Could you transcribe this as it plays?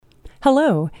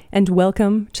Hello, and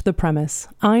welcome to The Premise.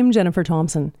 I'm Jennifer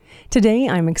Thompson. Today,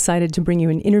 I'm excited to bring you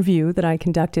an interview that I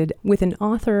conducted with an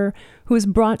author who is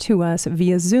brought to us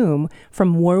via Zoom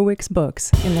from Warwick's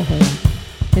Books in The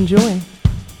Hague. Enjoy.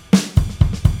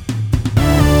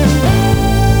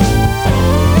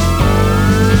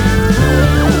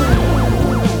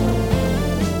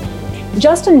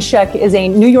 Justin Scheck is a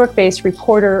New York-based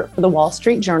reporter for the Wall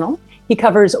Street Journal. He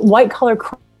covers white-collar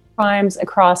crimes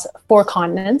across 4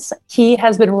 continents. He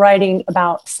has been writing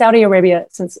about Saudi Arabia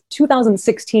since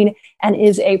 2016 and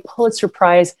is a Pulitzer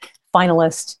Prize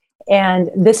finalist.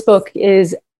 And this book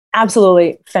is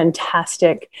absolutely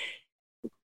fantastic.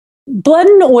 Blood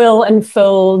and Oil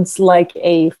unfolds like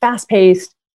a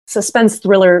fast-paced suspense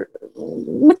thriller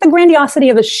with the grandiosity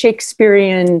of a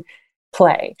Shakespearean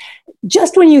play.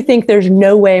 Just when you think there's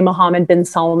no way Mohammed bin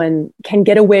Salman can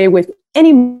get away with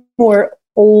any more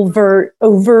overt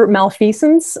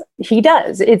malfeasance, he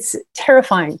does. It's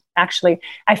terrifying, actually.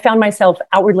 I found myself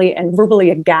outwardly and verbally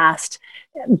aghast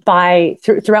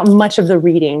throughout much of the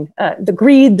reading. The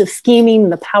greed, the scheming,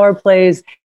 the power plays,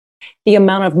 the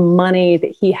amount of money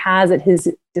that he has at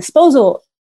his disposal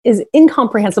is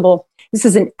incomprehensible. This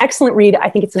is an excellent read. I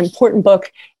think it's an important book.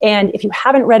 And if you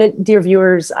haven't read it, dear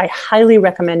viewers, I highly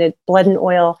recommend it, Blood and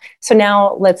Oil. So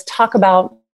now let's talk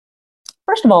about,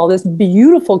 first of all, this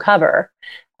beautiful cover.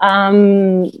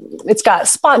 It's got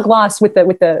spot gloss with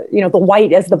the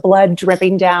white as the blood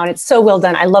dripping down. It's so well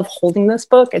done. I love holding this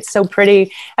book. It's so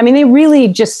pretty. I mean, they really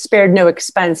just spared no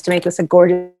expense to make this a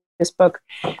gorgeous book,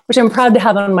 which I'm proud to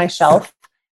have on my shelf.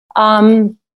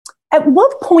 At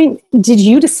what point did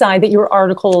you decide that your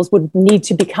articles would need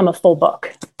to become a full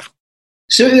book?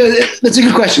 So that's a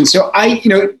good question. So I'm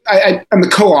the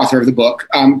co-author of the book.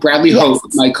 Bradley Hope,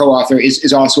 my co-author,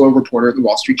 is also a reporter at the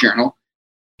Wall Street Journal.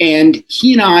 And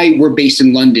he and I were based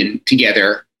in London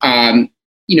together, and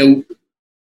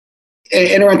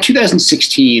around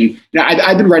 2016,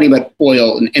 I've been writing about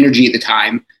oil and energy at the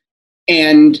time.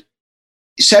 And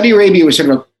Saudi Arabia was it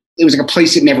was like a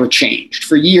place that never changed.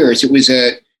 For years, it was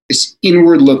this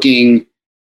inward-looking,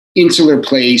 insular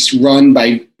place run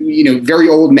by, very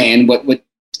old men, what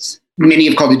many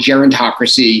have called a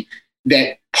gerontocracy,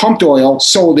 that pumped oil,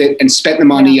 sold it, and spent the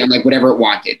money on whatever it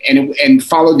wanted, and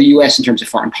followed the U.S. in terms of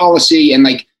foreign policy, and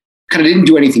kind of didn't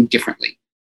do anything differently.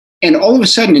 And all of a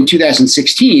sudden, in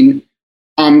 2016,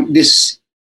 this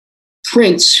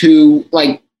prince who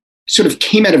sort of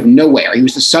came out of nowhere. He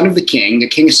was the son of the king. The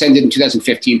king ascended in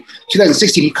 2015.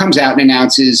 2016, he comes out and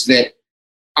announces that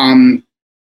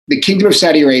the Kingdom of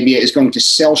Saudi Arabia is going to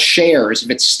sell shares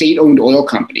of its state-owned oil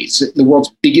companies, the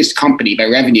world's biggest company by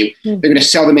revenue. They're going to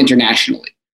sell them internationally.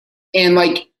 And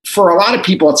for a lot of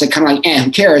people, it's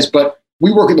who cares? But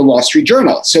we work at the Wall Street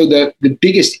Journal. So the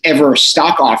biggest ever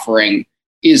stock offering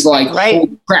is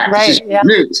holy crap, this is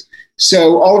news.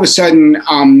 So all of a sudden,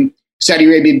 Saudi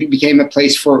Arabia became a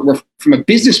place where, from a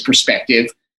business perspective,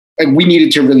 we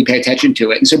needed to really pay attention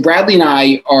to it. And so Bradley and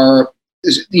I are,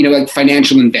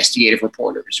 financial investigative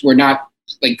reporters. We're not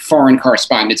foreign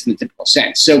correspondents in the typical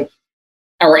sense. So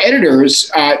our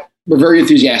editors were very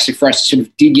enthusiastic for us to sort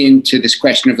of dig into this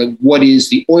question of what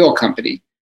is the oil company?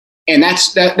 And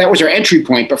that was our entry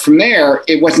point. But from there,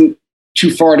 it wasn't too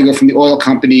far to go from the oil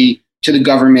company to the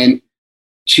government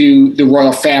to the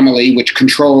royal family, which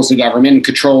controls the government and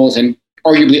controls and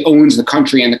arguably owns the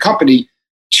country and the company,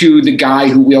 to the guy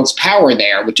who wields power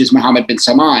there, which is Mohammed bin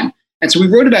Salman. And so we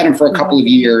wrote about him for a couple of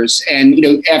years. And,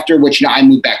 after which, I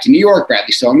moved back to New York,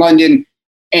 Bradley's still in London.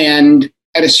 And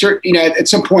at at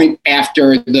some point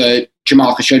after the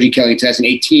Jamal Khashoggi killing in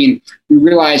 2018, we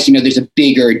realized, there's a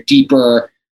bigger,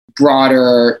 deeper,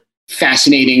 broader,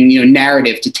 fascinating,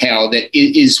 narrative to tell that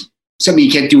is something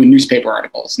you can't do in newspaper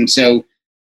articles. And so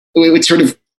it would sort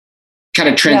of kind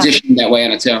of transition that way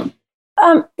on its own.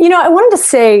 I wanted to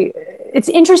say, it's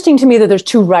interesting to me that there's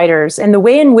 2 writers, and the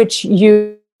way in which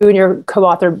you and your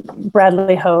co-author,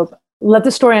 Bradley Hope, let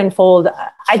the story unfold,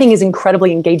 I think is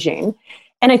incredibly engaging.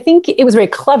 And I think it was very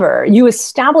clever. You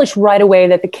established right away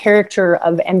that the character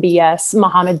of MBS,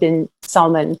 Mohammed bin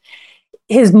Salman,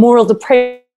 his moral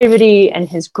depravity and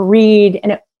his greed.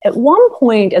 And at one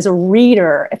point, as a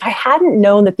reader, if I hadn't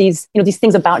known that these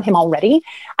things about him already,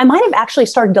 I might have actually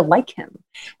started to like him.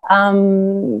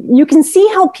 You can see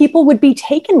how people would be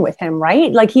taken with him,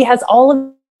 right? He has all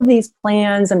of these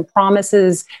plans and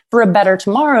promises for a better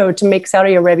tomorrow, to make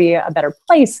Saudi Arabia a better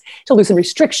place, to loosen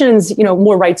restrictions,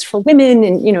 more rights for women,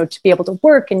 and, to be able to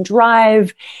work and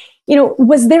drive.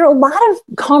 Was there a lot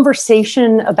of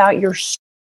conversation about your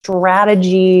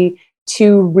strategy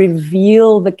to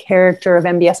reveal the character of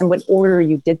MBS and what order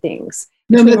you did things?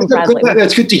 No, between Bradley?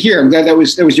 that's good to hear. I'm glad that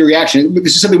was your reaction.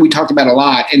 This is something we talked about a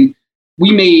lot, and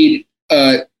we made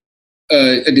a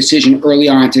decision early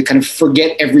on to kind of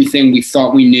forget everything we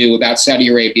thought we knew about Saudi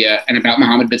Arabia and about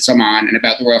Mohammed bin Salman and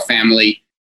about the royal family,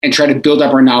 and try to build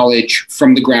up our knowledge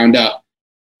from the ground up.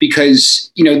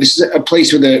 Because, this is a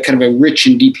place with a kind of a rich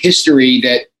and deep history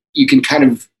that you can kind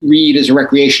of read as a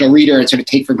recreational reader and sort of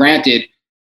take for granted.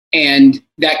 And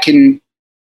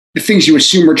the things you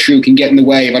assume are true can get in the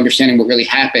way of understanding what really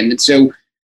happened. And so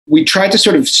we tried to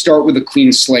sort of start with a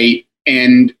clean slate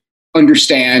and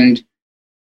understand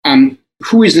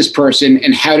who is this person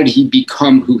and how did he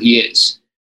become who he is.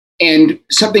 And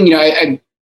something, I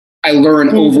learn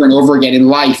over and over again in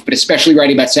life, but especially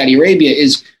writing about Saudi Arabia,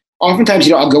 is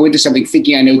oftentimes, I'll go into something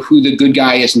thinking I know who the good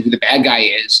guy is and who the bad guy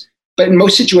is. But in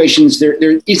most situations, there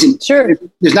isn't. Sure.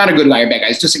 There's not a good guy or bad guy.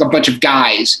 It's just like a bunch of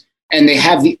guys, and they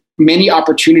have many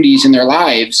opportunities in their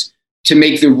lives to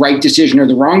make the right decision or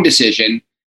the wrong decision.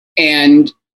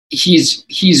 And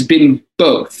he's been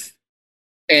both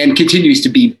and continues to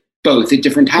be both at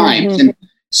different times. And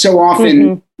so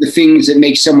often the things that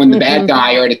make someone the bad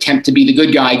guy are an attempt to be the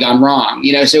good guy gone wrong.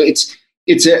 So it's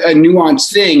a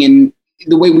nuanced thing. And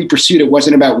the way we pursued it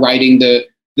wasn't about writing the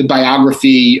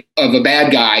biography of a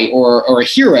bad guy or a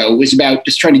hero. It was about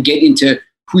just trying to get into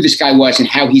who this guy was and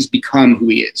how he's become who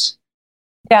he is.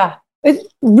 Yeah, it's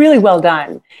really well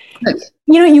done. Thanks.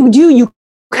 You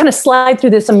kind of slide through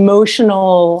this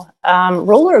emotional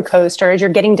roller coaster as you're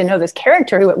getting to know this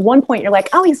character who at one point you're like,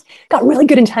 oh, he's got really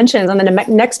good intentions. And then the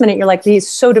next minute you're like, he's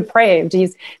so depraved.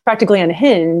 He's practically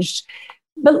unhinged.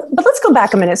 But let's go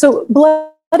back a minute. So Blood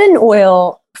and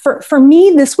Oil, for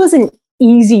me, this was an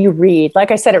easy read.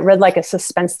 Like I said, it read like a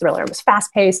suspense thriller. It was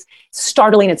fast paced,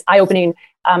 startling, it's eye-opening,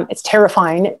 it's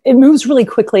terrifying. It moves really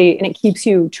quickly and it keeps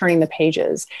you turning the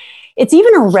pages. It's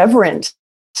even irreverent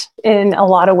in a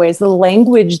lot of ways, the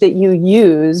language that you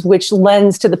use, which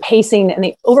lends to the pacing and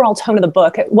the overall tone of the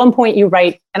book. At one point you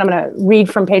write, and I'm going to read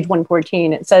from page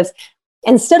 114, it says,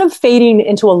 instead of fading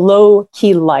into a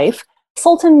low-key life,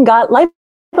 Sultan got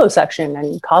liposuction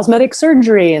and cosmetic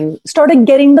surgery and started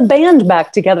getting the band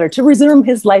back together to resume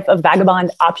his life of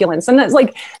vagabond opulence. And that's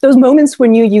like those moments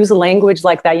when you use language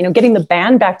like that, getting the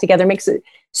band back together makes it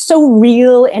so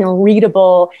real and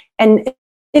readable. And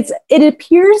it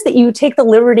appears that you take the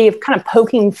liberty of kind of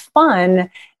poking fun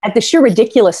at the sheer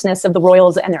ridiculousness of the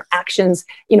royals and their actions,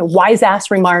 wise ass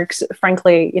remarks,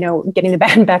 frankly, getting the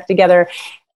band back together.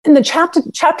 And the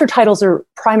chapter titles are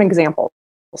prime examples.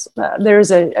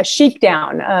 There's a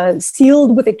shakedown,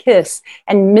 Sealed with a Kiss,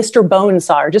 and Mr.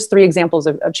 Bonesaw are just three examples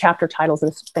of chapter titles in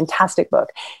this fantastic book.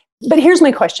 But here's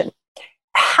my question.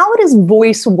 How does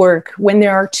voice work when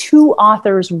there are two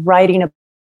authors writing a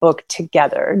book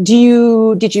together?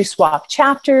 Did you swap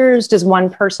chapters? Does one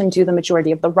person do the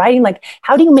majority of the writing? Like,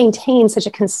 how do you maintain such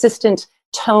a consistent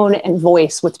tone and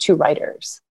voice with two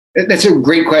writers? That's a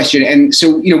great question. And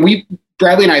so,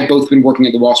 Bradley and I have both been working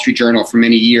at the Wall Street Journal for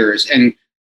many years, and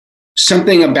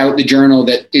something about the journal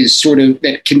that is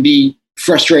that can be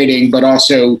frustrating, but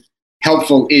also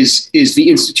helpful is the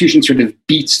institution sort of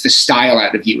beats the style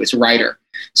out of you as a writer.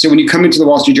 So when you come into the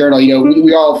Wall Street Journal,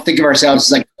 we all think of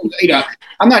ourselves as like,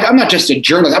 I'm not just a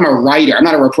journalist, I'm a writer. I'm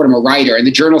not a reporter, I'm a writer. And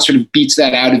the journal sort of beats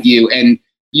that out of you. And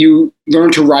you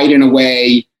learn to write in a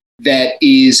way that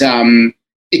is,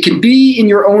 it can be in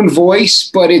your own voice,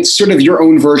 but it's sort of your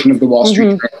own version of the Wall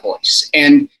Street Journal voice.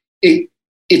 And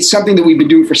it's something that we've been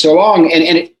doing for so long. And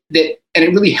it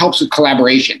really helps with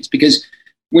collaborations, because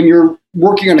when you're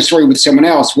working on a story with someone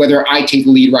else, whether I take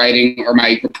the lead writing or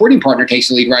my reporting partner takes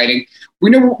the lead writing, we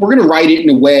know we're going to write it in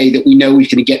a way that we know we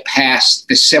can get past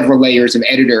the several layers of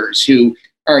editors who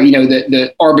are,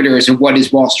 the arbiters of what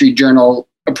is Wall Street Journal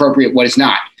appropriate, what is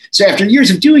not. So after years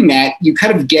of doing that, you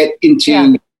kind of get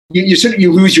into,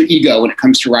 you lose your ego when it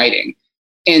comes to writing.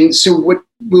 And so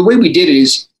the way we did it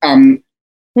is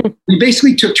we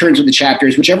basically took turns with the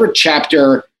chapters. Whichever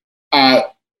chapter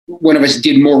one of us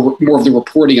did more of the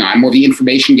reporting on, more of the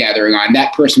information gathering on,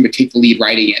 that person would take the lead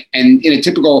writing it. And in a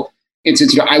typical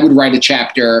instance, I would write a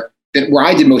chapter where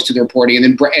I did most of the reporting,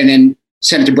 and then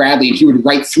send it to Bradley, and he would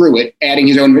write through it, adding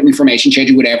his own written information,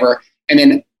 changing whatever, and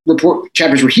then report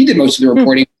chapters where he did most of the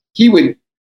reporting. He would,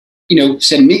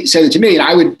 send it to me, and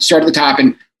I would start at the top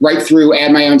and write through,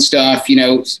 add my own stuff,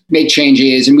 make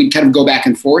changes, and we'd kind of go back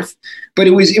and forth. But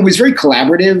it was very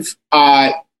collaborative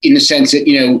in the sense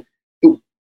that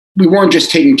we weren't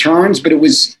just taking turns, but it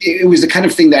was the kind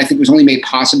of thing that I think was only made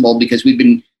possible because we've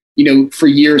been for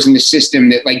years in the system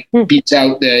that beats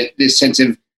out this sense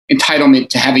of entitlement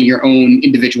to having your own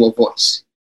individual voice.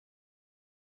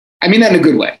 I mean that in a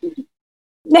good way.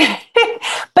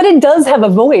 But it does have a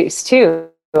voice too.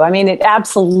 I mean, it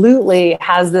absolutely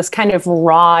has this kind of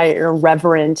raw,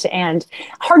 irreverent, and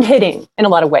hard hitting in a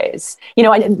lot of ways. It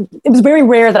was very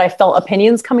rare that I felt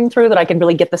opinions coming through, that I could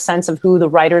really get the sense of who the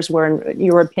writers were and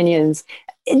your opinions.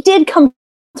 It did come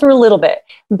through a little bit,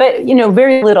 but,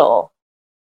 very little.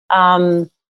 So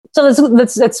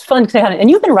that's fun to have. And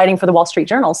you've been writing for the Wall Street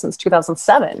Journal since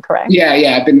 2007, correct?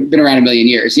 Yeah. I've been around a million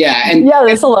years. Yeah. And yeah,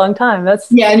 that's a long time. And,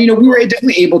 we were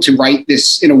definitely able to write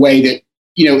this in a way that,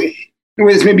 in a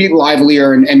way that's maybe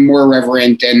livelier and more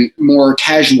irreverent and more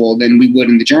casual than we would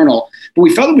in the Journal. But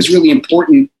we felt it was really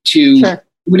important to, Sure.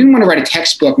 We didn't want to write a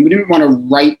textbook, and we didn't want to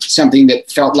write something that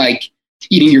felt like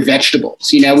eating your vegetables.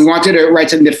 We wanted to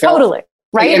write something that felt totally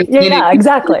right.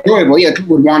 Exactly. Enjoyable. Yeah,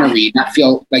 people would want to read, not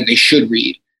feel like they should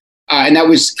read. And that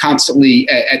was constantly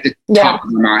at the top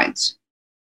of our minds.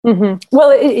 Mm-hmm.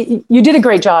 Well, you did a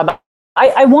great job.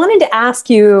 I wanted to ask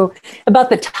you about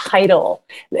the title,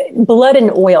 Blood and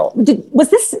Oil. Was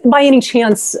this by any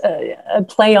chance a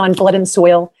play on Blood and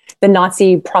Soil, the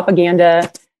Nazi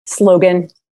propaganda slogan?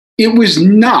 It was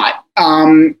not.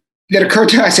 That occurred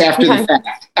to us after the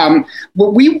fact.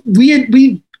 Well,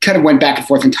 we kind of went back and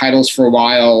forth in titles for a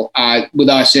while with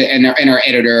us and our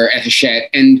editor at Scheck,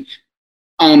 and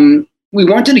we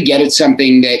wanted to get at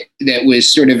something that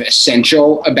was sort of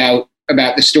essential about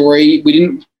the story. We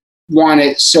didn't want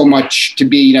it so much to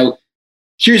be,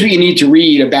 here's what you need to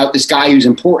read about this guy who's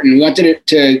important. We wanted it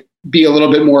to be a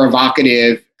little bit more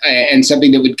evocative and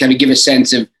something that would kind of give a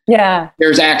sense of,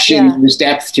 there's action, there's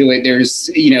depth to it, there's,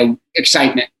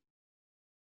 excitement.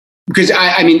 Because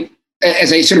I mean,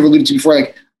 as I sort of alluded to before,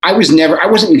 I wasn't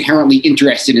inherently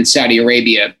interested in Saudi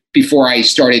Arabia before I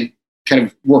started kind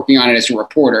of working on it as a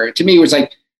reporter. To me, it was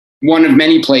like one of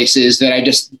many places that I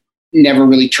just never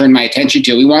really turned my attention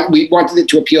to. We wanted it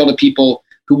to appeal to people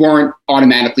who weren't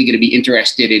automatically going to be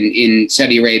interested in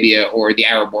Saudi Arabia or the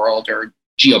Arab world or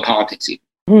geopolitics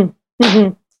even.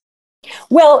 Mm-hmm.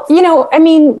 Well, I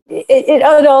mean,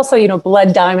 it also,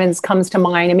 Blood Diamonds comes to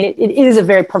mind. I mean, it is a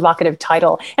very provocative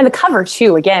title. And the cover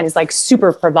too, again, is like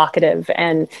super provocative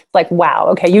and like, wow,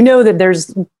 okay, that there's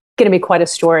going to be quite a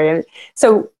story.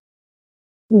 So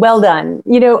well done.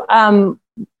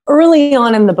 Early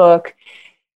on in the book,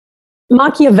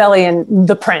 Machiavellian,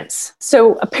 The Prince.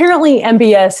 So apparently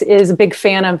MBS is a big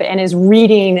fan of and is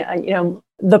reading,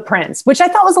 The Prince, which I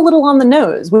thought was a little on the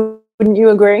nose. Wouldn't you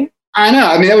agree? I know.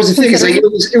 I mean, that was the thing. It's like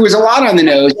it was a lot on the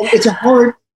nose. It's a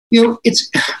hard,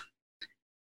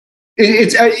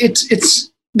 it's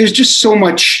there's just so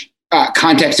much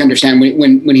context to understand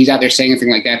when he's out there saying anything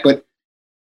like that. But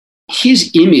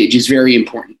his image is very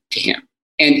important to him,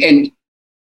 and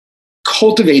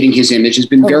cultivating his image has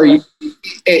been very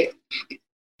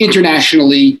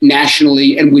internationally,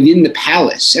 nationally, and within the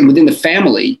palace and within the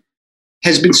family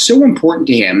has been so important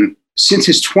to him since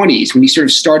his 20s, when he sort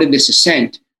of started this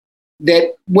ascent,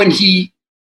 that when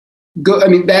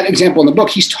that example in the book,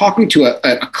 he's talking to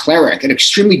a cleric, an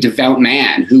extremely devout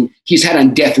man who he's had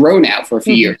on death row now for a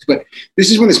few years. But this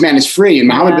is when this man is free, and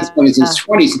Muhammad bin Salman is in his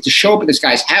 20s, and to show up at this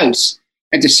guy's house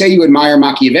and to say you admire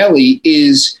Machiavelli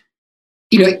is,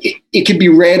 it could be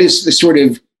read as the sort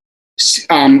of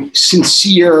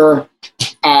sincere,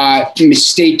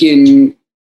 mistaken,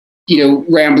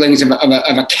 ramblings of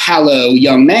a callow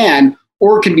young man,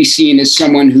 or it can be seen as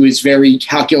someone who is very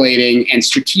calculating and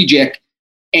strategic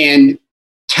and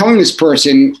telling this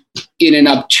person in an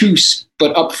obtuse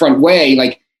but upfront way,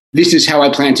 like, this is how I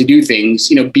plan to do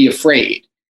things, be afraid.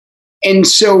 And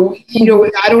so,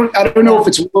 I don't know if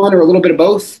it's one or a little bit of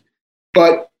both,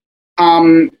 but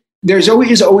there's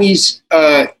always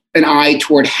an eye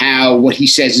toward how what he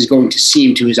says is going to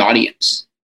seem to his audience.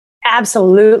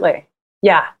 Absolutely.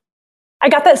 Yeah. I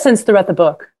got that sense throughout the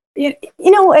book. And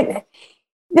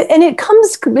it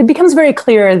becomes very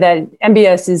clear that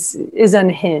MBS is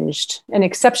unhinged and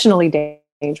exceptionally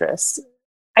dangerous.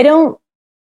 I don't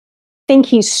think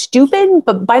he's stupid,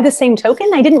 but by the same token,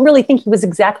 I didn't really think he was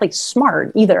exactly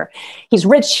smart either. He's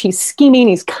rich, he's scheming,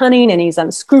 he's cunning, and he's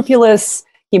unscrupulous.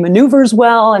 He maneuvers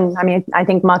well. And I mean, I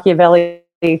think Machiavelli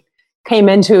came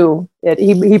into it.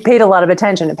 He paid a lot of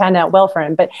attention. It panned out well for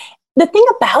him. But the thing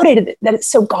about it that it's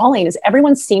so galling is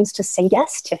everyone seems to say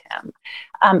yes to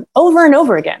him over and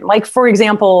over again. Like, for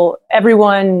example,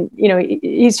 everyone,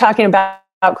 he's talking about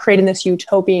creating this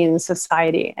utopian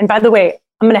society. And by the way,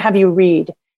 I'm going to have you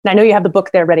read, and I know you have the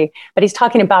book there ready, but he's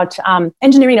talking about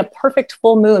engineering a perfect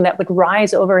full moon that would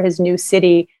rise over his new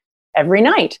city every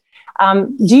night.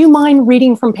 Do you mind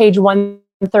reading from page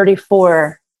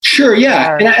 134? Sure,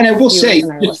 yeah. And I will say,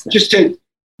 just to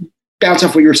bounce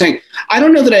off what you were saying, I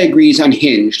don't know that I agree he's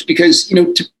unhinged, because,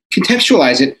 to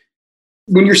contextualize it,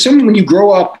 when you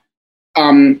grow up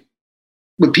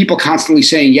with people constantly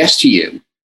saying yes to you,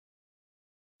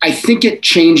 I think it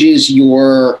changes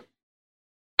your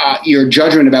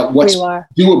judgment about what's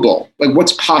doable, like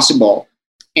what's possible,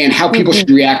 and how people should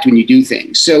react when you do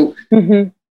things. So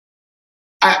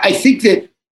I think that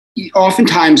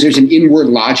oftentimes there's an inward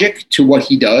logic to what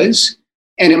he does,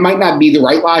 and it might not be the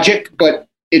right logic, but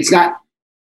it's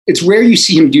rare you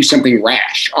see him do something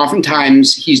rash.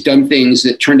 Oftentimes he's done things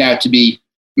that turned out to be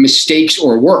mistakes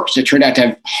or worse. It turned out to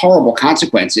have horrible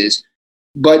consequences,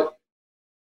 but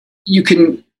you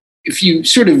can, if you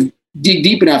sort of dig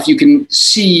deep enough, you can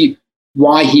see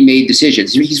why he made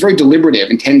decisions. He's very deliberative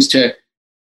and tends to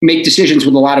make decisions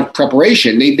with a lot of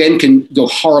preparation. They then can go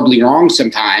horribly wrong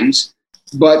sometimes,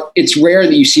 but it's rare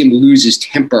that you see him lose his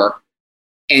temper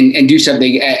and do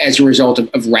something as a result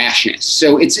of rashness.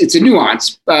 So it's a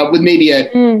nuance with maybe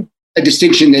a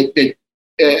distinction that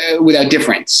without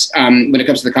difference when it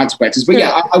comes to the consequences. But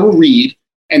yeah, I will read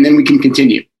and then we can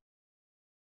continue.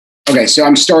 Okay, so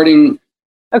I'm starting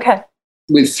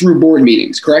with through board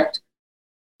meetings, correct?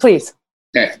 Please.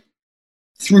 Okay.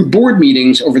 Through board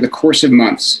meetings over the course of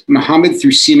months, Mohammed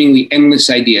threw seemingly endless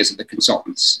ideas at the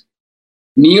consultants.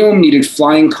 NEOM needed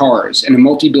flying cars and a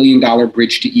multi-billion-dollar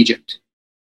bridge to Egypt.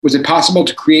 Was it possible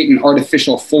to create an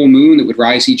artificial full moon that would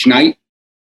rise each night?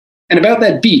 And about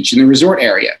that beach in the resort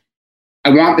area.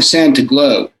 I want the sand to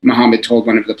glow, Mohammed told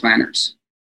one of the planners.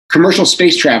 Commercial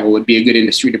space travel would be a good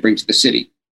industry to bring to the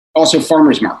city. Also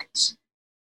farmers markets.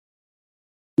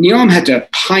 NEOM had to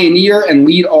pioneer and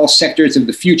lead all sectors of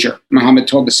the future, Mohammed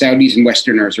told the Saudis and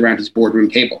Westerners around his boardroom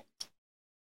table.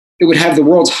 It would have the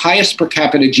world's highest per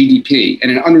capita GDP and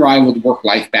an unrivaled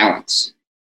work-life balance.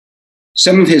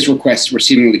 Some of his requests were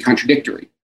seemingly contradictory.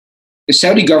 The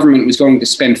Saudi government was going to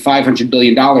spend $500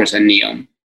 billion on NEOM,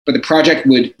 but the project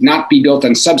would not be built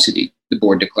on subsidy, the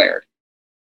board declared.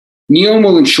 NEOM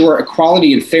will ensure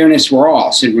equality and fairness for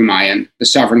all, said Rumayyan, the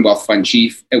sovereign wealth fund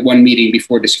chief, at one meeting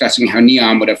before discussing how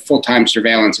NEOM would have full-time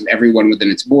surveillance of everyone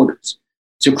within its borders,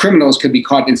 so criminals could be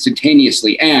caught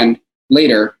instantaneously and,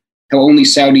 later, how only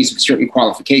Saudis with certain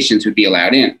qualifications would be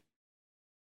allowed in.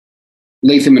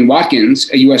 Latham &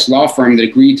 Watkins, a U.S. law firm that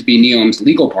agreed to be NEOM's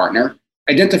legal partner,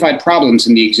 identified problems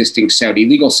in the existing Saudi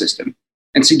legal system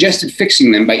and suggested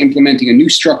fixing them by implementing a new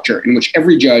structure in which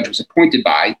every judge was appointed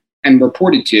by and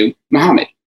reported to Mohammed.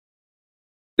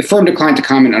 The firm declined to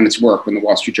comment on its work when the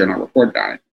Wall Street Journal reported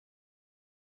on it.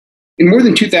 In more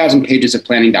than 2,000 pages of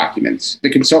planning documents,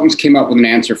 the consultants came up with an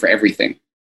answer for everything.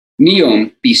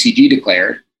 NEOM, BCG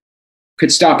declared,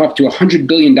 could stop up to $100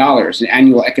 billion in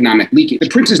annual economic leakage. The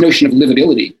prince's notion of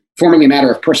livability, formerly a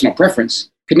matter of personal preference,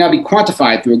 could now be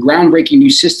quantified through a groundbreaking new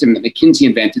system that McKinsey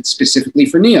invented specifically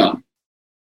for NEOM.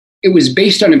 It was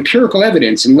based on empirical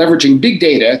evidence and leveraging big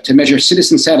data to measure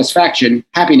citizen satisfaction,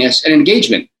 happiness, and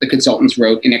engagement, the consultants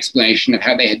wrote in explanation of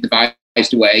how they had devised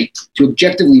a way to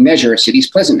objectively measure a city's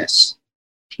pleasantness.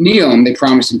 NEOM, they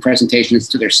promised in presentations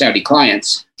to their Saudi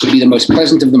clients, would be the most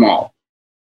pleasant of them all.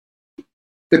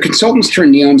 The consultants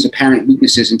turned NEOM's apparent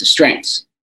weaknesses into strengths.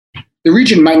 The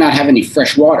region might not have any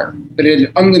fresh water, but it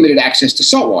had unlimited access to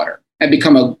salt water and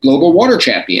become a global water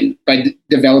champion by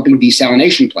developing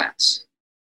desalination plants.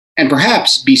 And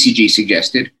perhaps, BCG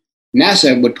suggested,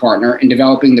 NASA would partner in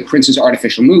developing the Prince's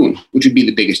artificial moon, which would be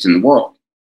the biggest in the world.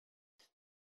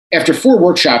 After 4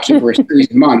 workshops over a series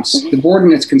of months, the board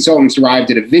and its consultants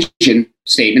arrived at a vision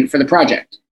statement for the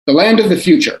project. The land of the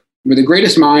future, where the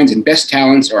greatest minds and best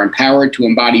talents are empowered to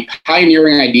embody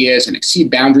pioneering ideas and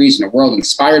exceed boundaries in a world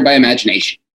inspired by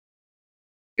imagination.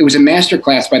 It was a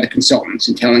masterclass by the consultants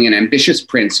in telling an ambitious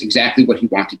prince exactly what he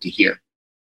wanted to hear.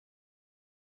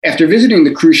 After visiting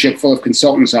the cruise ship full of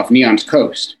consultants off NEOM's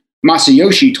coast,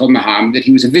 Masayoshi told Mohammed that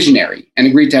he was a visionary and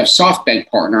agreed to have SoftBank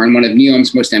partner on one of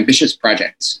NEOM's most ambitious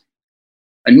projects.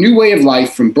 A new way of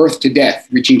life from birth to death,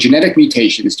 reaching genetic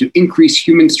mutations to increase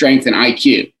human strength and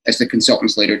IQ, as the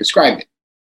consultants later described it.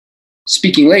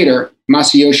 Speaking later,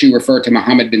 Masayoshi referred to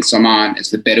Mohammed bin Salman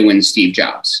as the Bedouin Steve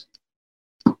Jobs.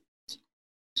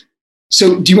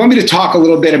 So do you want me to talk a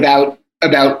little bit about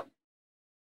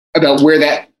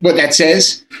what that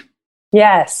says?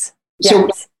 Yes. So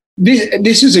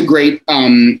this is a great,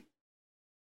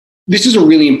 this is a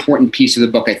really important piece of the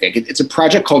book, I think. It's a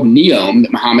project called NEOM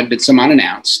that Mohammed bin Salman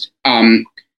announced. And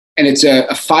it's a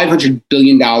 $500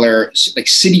 billion like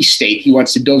city-state he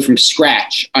wants to build from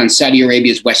scratch on Saudi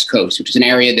Arabia's west coast, which is an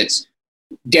area that's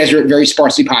desert, very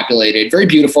sparsely populated, very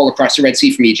beautiful across the Red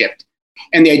Sea from Egypt.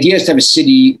 And the idea is to have a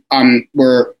city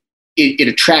where it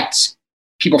attracts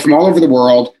people from all over the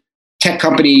world tech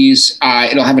companies.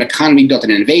 It'll have an economy built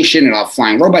on innovation. It'll have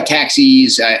flying robot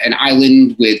taxis, an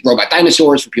island with robot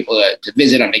dinosaurs for people to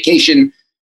visit on vacation.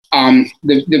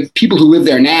 The people who live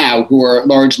there now, who are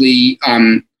largely,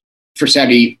 for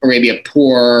Saudi Arabia,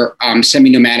 poor,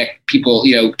 semi-nomadic people,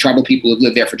 tribal people who've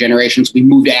lived there for generations, will be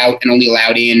moved out and only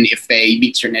allowed in if they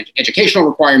meet certain educational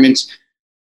requirements.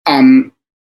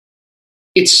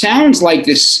 It sounds like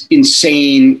this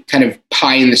insane kind of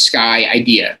pie in the sky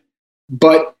idea,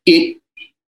 but it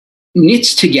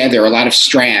knits together a lot of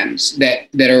strands that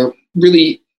are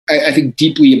really, I think,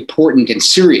 deeply important and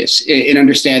serious in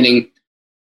understanding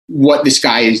what this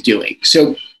guy is doing.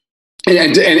 So,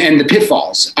 and the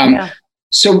pitfalls.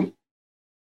 So,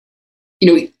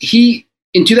 he,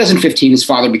 in 2015, his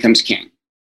father becomes king,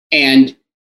 and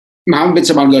Mohammed bin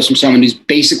Salman goes from someone who's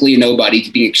basically a nobody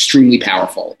to being extremely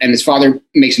powerful. And his father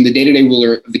makes him the day-to-day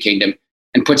ruler of the kingdom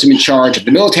and puts him in charge of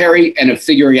the military and of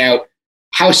figuring out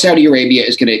how Saudi Arabia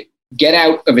is going to get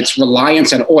out of its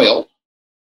reliance on oil,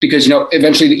 because,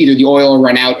 eventually either the oil will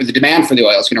run out or the demand for the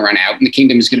oil is going to run out and the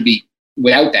kingdom is going to be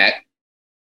without that.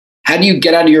 How do you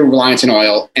get out of your reliance on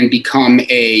oil and become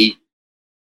a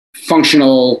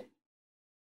functional,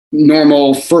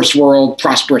 normal, first world,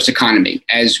 prosperous economy,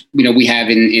 as we have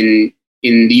in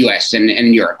the US and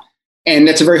in Europe? And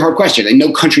that's a very hard question. And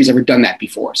no country's ever done that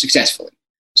before successfully.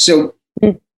 So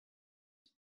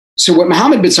what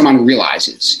Mohammed bin Salman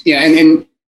realizes, and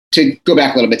to go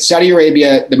back a little bit, Saudi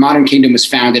Arabia, the modern kingdom, was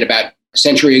founded about a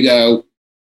century ago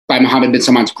by Mohammed bin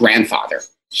Salman's grandfather.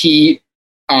 He,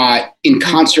 in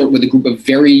concert with a group of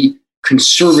very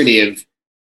conservative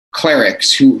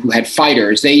clerics who had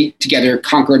fighters, they together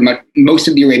conquered most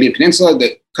of the Arabian Peninsula,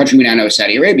 the country we now know as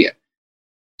Saudi Arabia.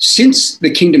 Since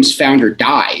the kingdom's founder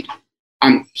died,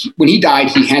 when he died,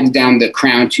 he handed down the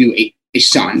crown to a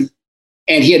son,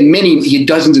 and he had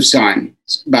dozens of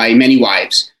sons by many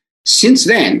wives. Since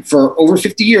then, for over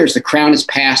 50 years, the crown has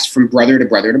passed from brother to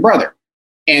brother to brother.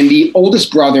 And the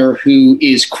oldest brother, who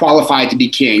is qualified to be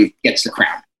king, gets the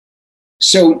crown.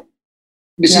 So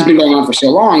this has been going on for so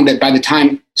long that by the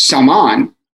time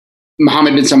Salman,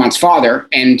 Mohammed bin Salman's father,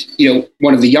 and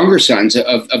one of the younger sons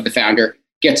of the founder,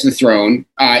 gets the throne,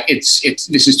 this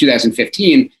is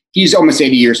 2015. He's almost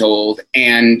 80 years old,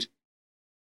 and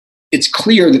it's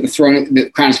clear that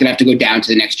the crown is going to have to go down to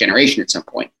the next generation at some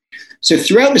point. So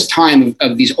throughout this time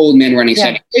of these old men running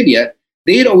Saudi Arabia,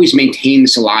 they had always maintained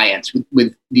this alliance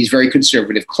with these very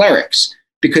conservative clerics,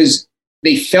 because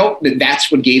they felt that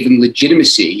that's what gave them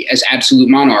legitimacy as absolute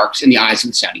monarchs in the eyes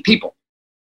of the Saudi people.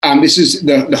 This is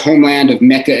the homeland of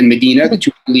Mecca and Medina, the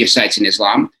two holiest sites in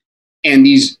Islam. And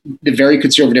the very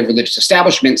conservative religious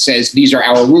establishment says these are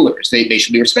our rulers. They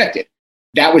should be respected.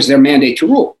 That was their mandate to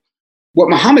rule. What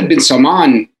Mohammed bin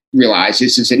Salman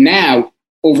realizes is that now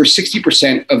over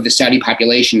 60% of the Saudi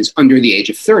population is under the age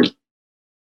of 30.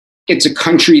 It's a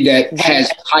country that has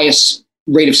the highest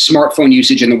rate of smartphone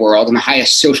usage in the world and the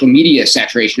highest social media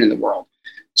saturation in the world.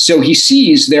 So he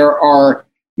sees there are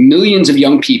millions of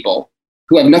young people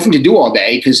who have nothing to do all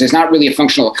day because there's not really a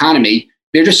functional economy.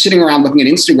 They're just sitting around looking at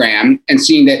Instagram and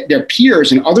seeing that their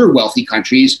peers in other wealthy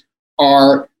countries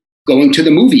are going to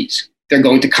the movies. They're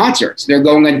going to concerts. They're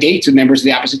going on dates with members of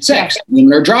the opposite sex. When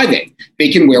they're driving, they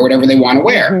can wear whatever they want to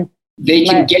wear. They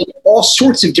can get all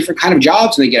sorts of different kind of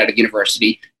jobs when they get out of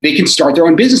university. They can start their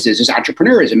own businesses as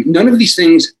entrepreneurs. And none of these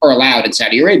things are allowed in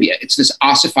Saudi Arabia. It's this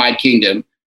ossified kingdom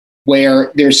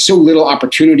where there's so little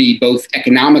opportunity, both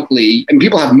economically, and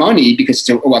people have money because it's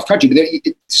a wealth country, but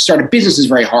to start a business is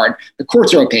very hard. The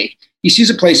courts are opaque. He sees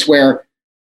a place where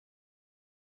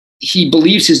he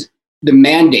believes the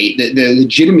mandate, the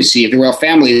legitimacy of the royal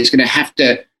family is going to have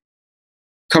to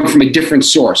come from a different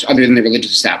source other than the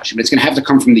religious establishment. It's going to have to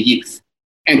come from the youth.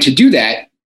 And to do that,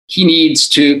 he needs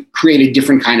to create a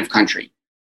different kind of country.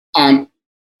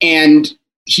 And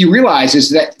he realizes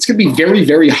that it's going to be very,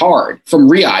 very hard from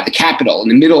Riyadh, the capital, in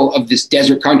the middle of this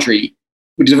desert country,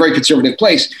 which is a very conservative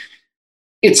place.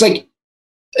 It's like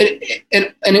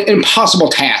an impossible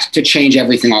task to change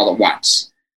everything all at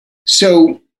once.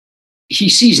 So he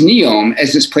sees Neom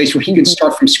as this place where he can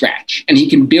start from scratch, and he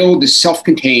can build this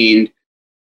self-contained,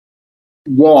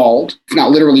 walled,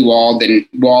 not literally walled, and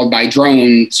walled by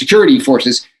drone security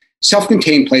forces,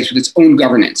 self-contained place with its own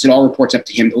governance. It all reports up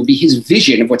to him. It will be his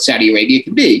vision of what Saudi Arabia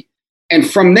can be. And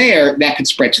from there, that could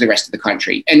spread to the rest of the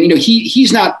country. And,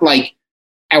 he's not like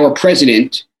our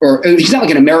president, or he's not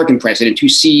like an American president who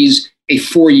sees a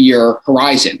 4-year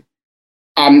horizon.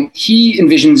 He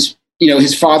envisions,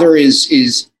 his father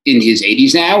is in his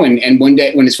 80s now. And one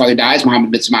day when his father dies,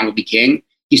 Mohammed bin Salman will be king.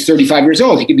 He's 35 years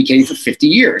old. He could be king for 50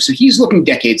 years. So he's looking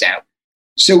decades out.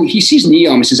 So he sees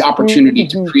NEOM as his opportunity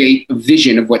to create a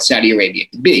vision of what Saudi Arabia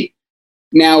could be.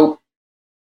 Now,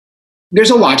 there's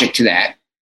a logic to that.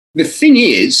 The thing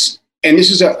is, and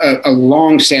this is a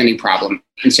long-standing problem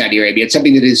in Saudi Arabia, it's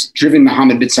something that has driven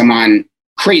Mohammed bin Salman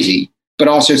crazy, but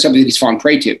also something that he's fallen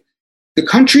prey to. The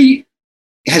country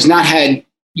has not had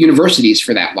universities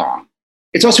for that long.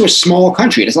 It's also a small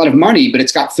country. It has a lot of money, but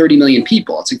it's got 30 million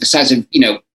people. It's like the size of,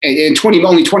 and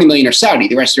only 20 million are Saudi.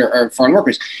 The rest are foreign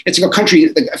workers. It's like a country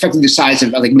like effectively the size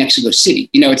of like Mexico City.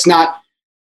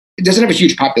 It doesn't have a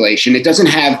huge population. It doesn't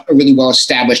have a really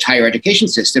well-established higher education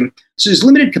system. So there's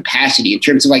limited capacity in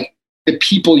terms of like the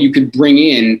people you could bring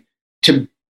in to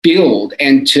build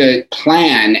and to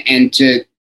plan and to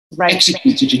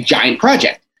execute such a giant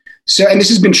project. So, and this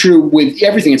has been true with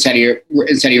everything in Saudi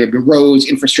Arabia, roads,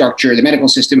 infrastructure, the medical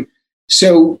system.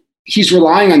 So he's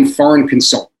relying on foreign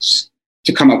consultants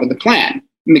to come up with a plan.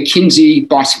 McKinsey,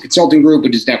 Boston Consulting Group,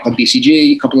 which is now called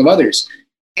BCG, a couple of others.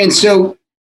 And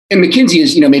McKinsey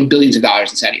has, made billions of dollars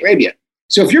in Saudi Arabia.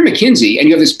 So if you're McKinsey and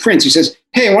you have this prince who says,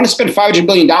 hey, I want to spend $500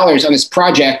 billion on this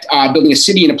project, building a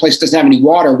city in a place that doesn't have any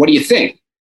water, what do you think?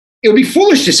 It would be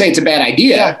foolish to say it's a bad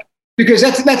idea because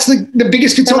that's the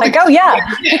biggest consulting. They're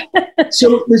like,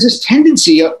 So there's this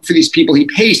tendency for these people he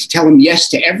pays to tell him yes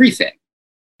to everything.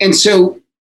 And so,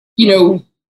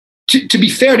 to be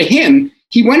fair to him,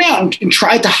 he went out and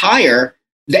tried to hire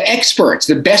the experts,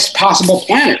 the best possible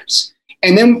planners.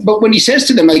 And then, but when he says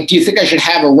to them, like, do you think I should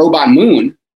have a robot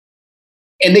moon?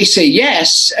 And they say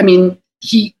yes. I mean,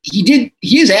 he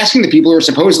is asking the people who are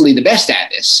supposedly the best at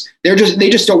this. They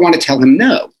just don't want to tell him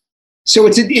no. So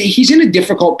he's in a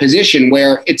difficult position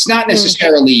where it's not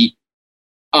necessarily,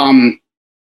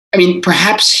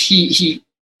 perhaps he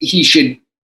should,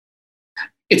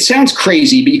 it sounds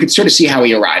crazy, but you could sort of see how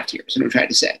he arrived here. Is what I'm trying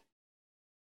to say.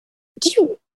 Do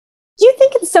you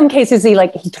think in some cases he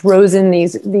throws in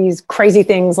these crazy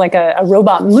things like a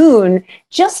robot moon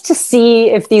just to see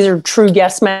if these are true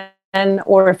yes men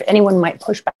or if anyone might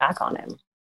push back on him?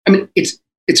 I mean, it's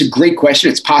a great question.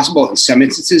 It's possible in some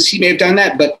instances he may have done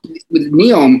that, but with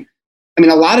NEOM,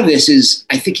 a lot of this is,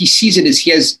 I think he sees it as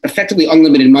he has effectively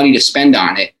unlimited money to spend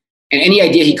on it. And any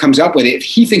idea he comes up with, if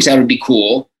he thinks that would be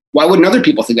cool, why wouldn't other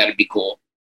people think that would be cool?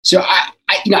 So I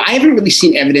haven't really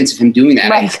seen evidence of him doing that.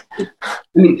 Right.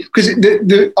 Because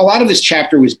a lot of this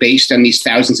chapter was based on these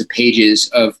thousands of pages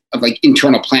of like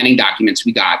internal planning documents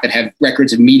we got that have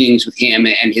records of meetings with him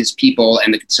and his people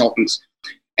and the consultants.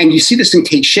 And you see this thing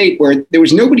take shape where there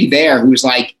was nobody there who was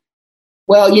like,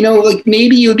 well,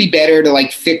 maybe it would be better to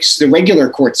fix the regular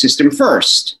court system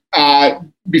first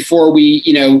before we,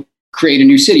 create a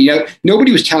new city.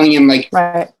 Nobody was telling him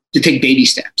to take baby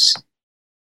steps.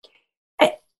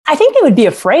 I think they would be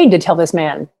afraid to tell this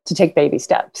man to take baby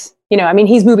steps.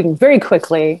 He's moving very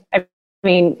quickly.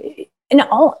 And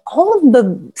all of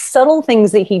the subtle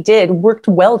things that he did worked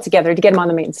well together to get him on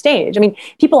the main stage.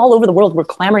 People all over the world were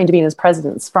clamoring to be in his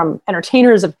presence, from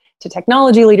entertainers to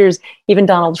technology leaders, even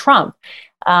Donald Trump.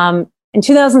 In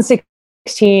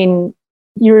 2016,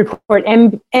 you report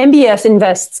MBS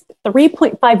invests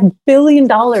 $3.5 billion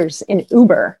in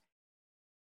Uber.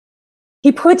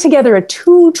 He put together a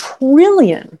 $2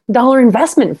 trillion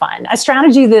investment fund, a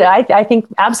strategy that I think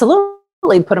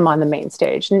absolutely put him on the main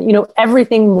stage. And,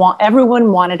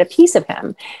 everyone wanted a piece of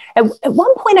him. At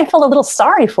one point, I felt a little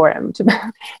sorry for him, to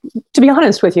be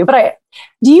honest with you. But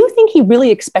do you think he really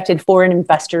expected foreign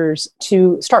investors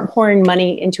to start pouring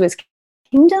money into his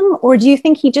kingdom? Or do you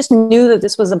think he just knew that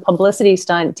this was a publicity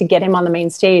stunt to get him on the main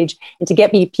stage and to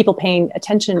get people paying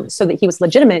attention so that he was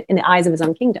legitimate in the eyes of his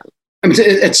own kingdom?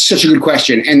 It's such a good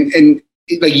question. And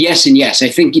yes and yes. I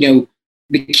think,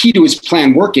 the key to his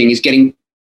plan working is getting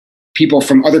people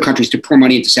from other countries to pour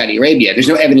money into Saudi Arabia. There's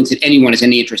no evidence that anyone has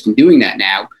any interest in doing that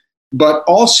now. But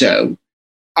also,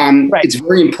 it's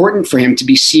very important for him to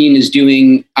be seen as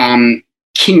doing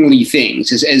kingly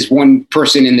things, as one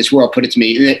person in this world put it to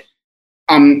me.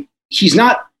 That he's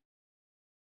not,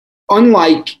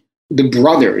 unlike the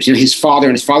brothers, his father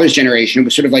and his father's generation, it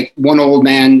was sort of like one old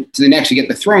man to the next to get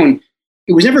the throne.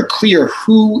 It was never clear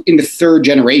who in the third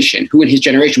generation, who in his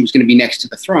generation was going to be next to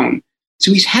the throne.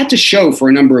 So he's had to show for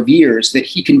a number of years that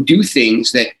he can do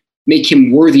things that make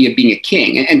him worthy of being a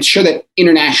king and show that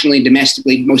internationally and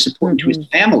domestically, most important to his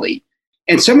family.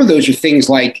 And some of those are things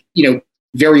like,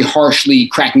 very harshly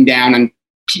cracking down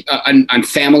on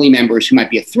family members who might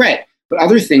be a threat. But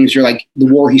other things are like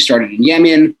the war he started in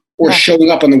Yemen, or showing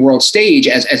up on the world stage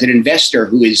as an investor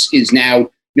who is now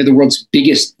the world's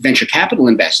biggest venture capital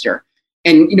investor.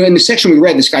 And in the section we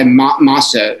read, this guy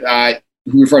Masa,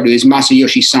 who we referred to as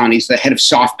Masayoshi Son, he's the head of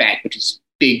SoftBank, which is a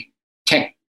big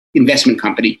tech investment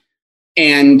company.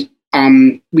 And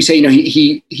we say,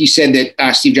 he said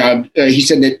that Steve Jobs, he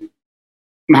said that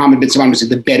Mohammed bin Salman was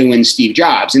the Bedouin Steve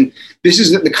Jobs. And this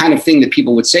is the kind of thing that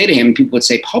people would say to him, people would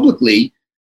say publicly.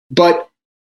 But,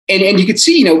 and you could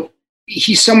see,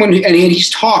 he's someone who, and he's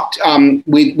talked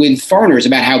with foreigners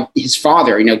about how his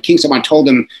father, King Salman told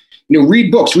him,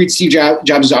 read books, read Steve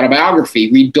Jobs'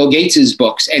 autobiography, read Bill Gates's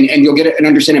books, and you'll get an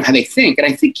understanding of how they think. And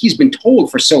I think he's been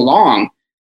told for so long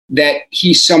that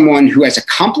he's someone who has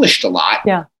accomplished a lot,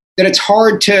 that it's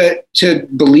hard to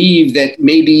believe that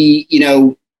maybe,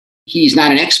 he's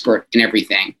not an expert in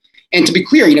everything. And to be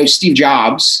clear, Steve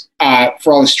Jobs,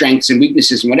 for all his strengths and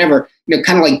weaknesses and whatever,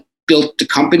 kind of like built the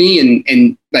company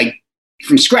and like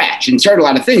from scratch and started a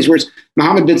lot of things. Whereas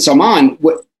Mohammed bin Salman,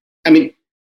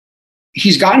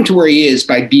 he's gotten to where he is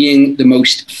by being the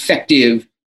most effective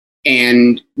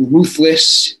and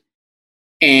ruthless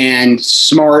and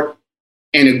smart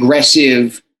and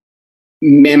aggressive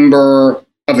member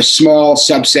of a small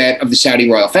subset of the Saudi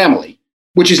royal family,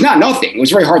 which is not nothing. It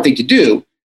was a very hard thing to do,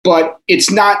 but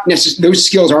it's not those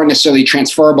skills aren't necessarily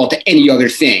transferable to any other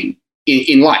thing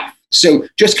in life. So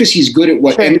just because he's good at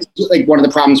and it's like one of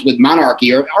the problems with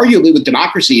monarchy, or arguably with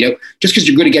democracy, just because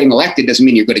you're good at getting elected doesn't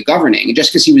mean you're good at governing. And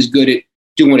just because he was good at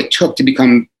doing what it took to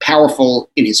become powerful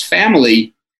in his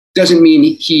family doesn't mean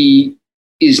he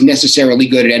is necessarily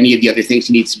good at any of the other things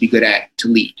he needs to be good at to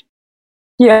lead.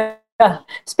 Yeah.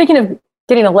 Speaking of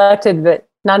getting elected, but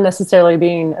not necessarily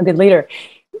being a good leader,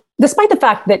 despite the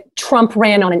fact that Trump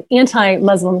ran on an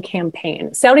anti-Muslim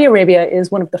campaign, Saudi Arabia is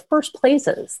one of the first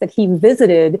places that he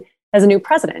visited as a new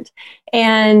president.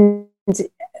 And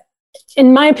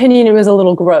in my opinion, it was a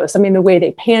little gross. The way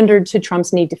they pandered to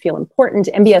Trump's need to feel important,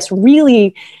 MBS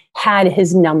really had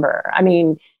his number.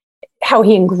 How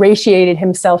he ingratiated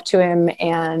himself to him,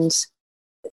 and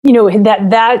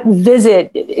that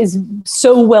visit is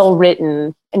so well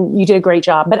written, and you did a great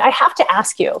job. But I have to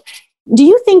ask you, do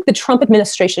you think the Trump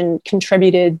administration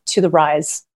contributed to the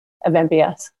rise of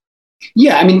MBS?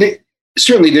 Yeah,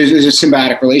 certainly there's a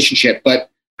symbiotic relationship, but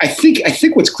I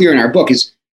think what's clear in our book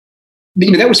is,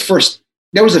 that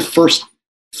was the first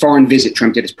foreign visit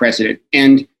Trump did as president,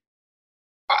 and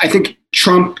I think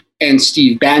Trump and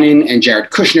Steve Bannon and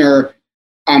Jared Kushner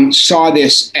saw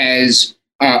this as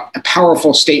a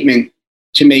powerful statement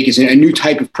to make as a new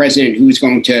type of president who was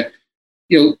going to,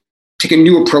 take a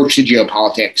new approach to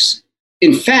geopolitics.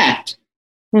 In fact,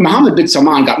 Mohammed bin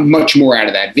Salman got much more out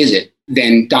of that visit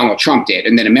than Donald Trump did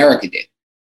and than America did.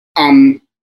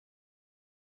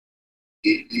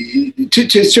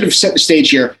 To sort of set the stage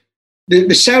here,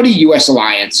 the Saudi-U.S.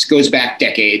 alliance goes back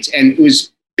decades, and it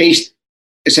was based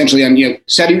essentially on,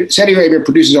 Saudi Arabia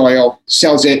produces oil,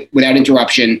 sells it without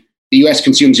interruption. The U.S.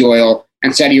 consumes the oil,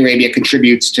 and Saudi Arabia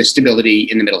contributes to stability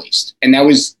in the Middle East. And that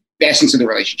was the essence of the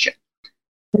relationship.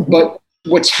 But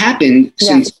what's happened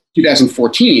since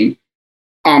 2014,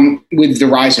 with the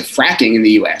rise of fracking in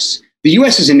the U.S.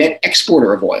 is a net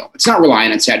exporter of oil. It's not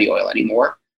reliant on Saudi oil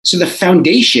anymore. So the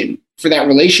foundation for that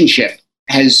relationship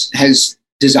has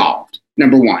dissolved,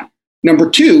 number one. Number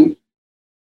two,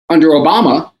 under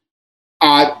Obama,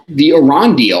 the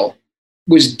Iran deal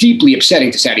was deeply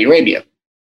upsetting to Saudi Arabia.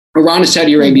 Iran is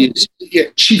Saudi Arabia's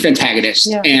chief antagonist.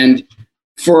 Yeah. And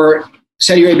for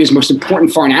Saudi Arabia's most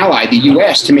important foreign ally, the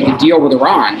U.S., to make a deal with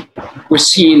Iran was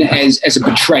seen as a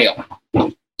betrayal.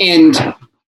 And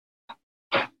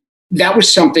that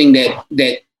was something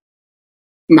that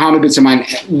Mohammed bin Salman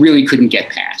really couldn't get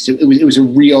past. It was a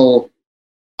real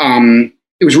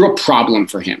problem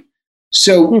for him.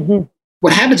 So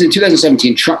what happens in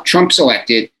 2017, Trump's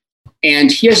elected,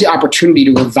 and he has the opportunity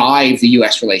to revive the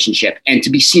U.S. relationship and to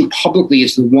be seen publicly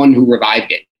as the one who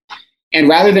revived it. And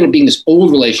rather than it being this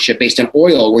old relationship based on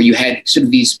oil, where you had sort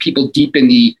of these people deep in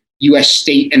the U.S.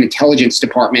 state and intelligence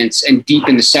departments and deep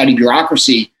in the Saudi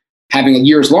bureaucracy having a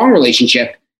years-long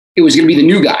relationship, it was going to be the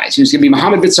new guys. It was going to be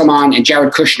Mohammed bin Salman and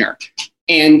Jared Kushner.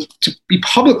 And to be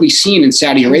publicly seen in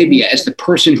Saudi Arabia as the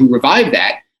person who revived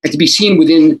that, and to be seen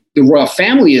within the royal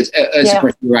family as the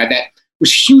person who revived that,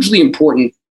 was hugely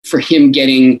important for him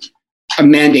getting a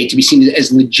mandate to be seen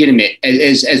as legitimate,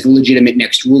 as the legitimate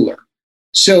next ruler.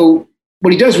 So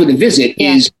what he does with the visit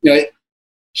is,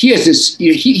 he has this,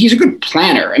 he's a good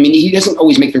planner. He doesn't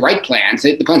always make the right plans.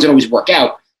 The plans don't always work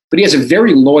out, but he has a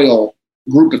very loyal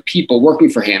group of people working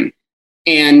for him.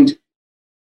 And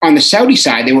on the Saudi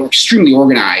side, they were extremely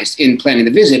organized in planning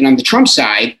the visit. And on the Trump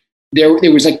side, there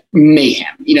was like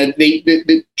mayhem.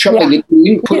 The Trump they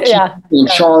didn't put people in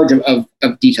charge of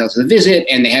details of the visit,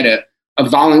 and they had a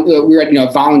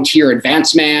volunteer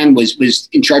advance man was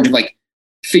in charge of like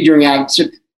figuring out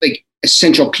like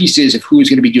essential pieces of who was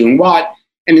going to be doing what.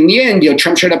 And in the end,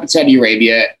 Trump showed up in Saudi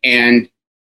Arabia, and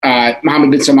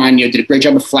Mohammed bin Salman, did a great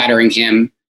job of flattering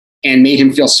him and made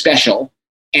him feel special,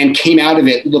 and came out of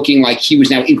it looking like he was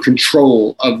now in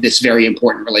control of this very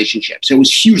important relationship. So it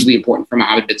was hugely important for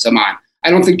Mohammed bin Salman. I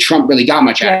don't think Trump really got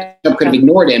much out of it. Trump could have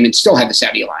ignored him and still had the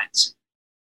Saudi alliance.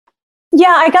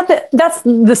 Yeah, I got that. That's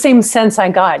the same sense I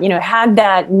got. Had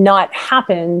that not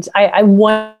happened, I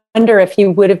wonder if he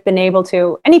would have been able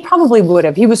to, and he probably would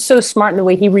have. He was so smart in the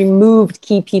way he removed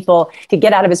key people to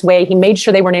get out of his way. He made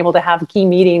sure they weren't able to have key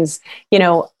meetings.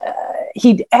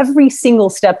 Every single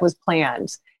step was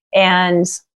planned, and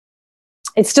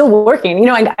it's still working.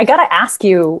 I got to ask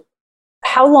you,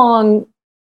 how long?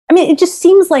 I mean, it just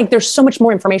seems like there's so much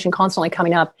more information constantly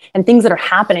coming up and things that are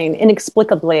happening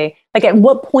inexplicably. Like, at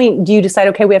what point do you decide,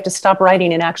 okay, we have to stop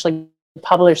writing and actually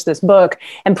publish this book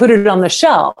and put it on the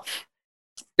shelf?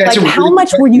 That's how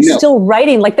much were you still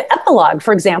writing? Like, the epilogue,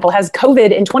 for example, has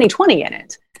COVID in 2020 in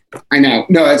it. I know.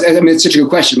 No, it's such a good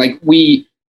question. Like, if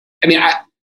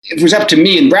it was up to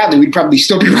me and Bradley, we'd probably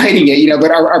still be writing it,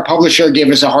 but our publisher gave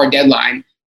us a hard deadline.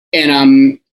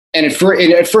 And at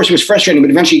first it was frustrating,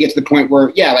 but eventually you get to the point where,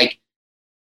 the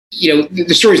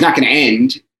story's not going to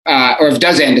end, or if it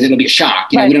does end, it'll be a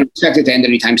shock. Right. We don't expect it to end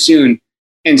anytime soon.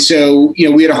 And so,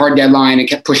 we had a hard deadline and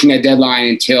kept pushing that deadline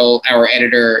until our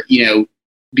editor,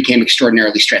 became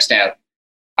extraordinarily stressed out.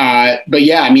 But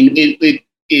yeah, it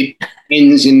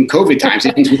ends in COVID times.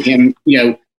 It ends with him,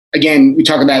 again, we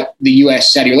talk about the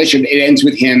US-Saudi relationship. It ends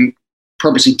with him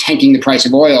purposely tanking the price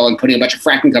of oil and putting a bunch of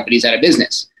fracking companies out of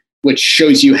business, which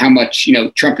shows you how much,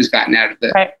 Trump has gotten out of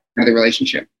the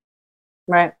relationship.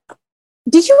 Right.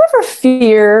 Did you ever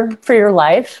fear for your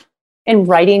life in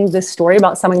writing this story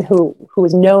about someone who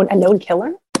was a known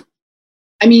killer?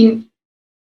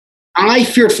 I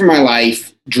feared for my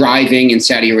life driving in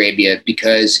Saudi Arabia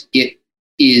because it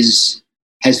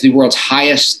has the world's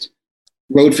highest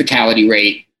road fatality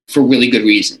rate for really good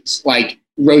reasons. Like,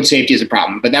 road safety is a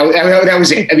problem, but that was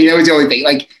it. That was the only thing.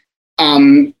 Like,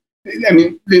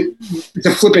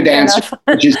 the flippant answer,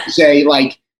 which is to say,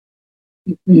 like,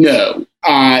 no,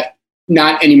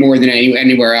 not any more than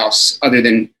anywhere else other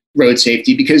than road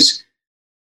safety, because,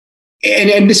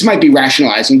 and this might be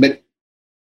rationalizing, but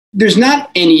there's not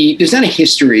a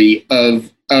history of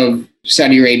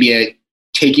Saudi Arabia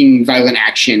taking violent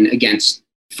action against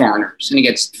foreigners and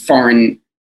against foreign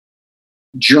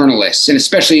journalists, and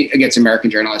especially against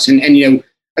American journalists. And I think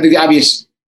the obvious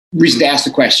reason to ask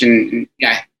the question,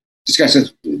 discuss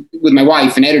it with my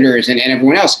wife and editors and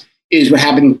everyone else, is what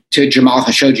happened to Jamal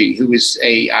Khashoggi, who was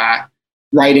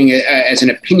writing as an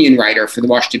opinion writer for the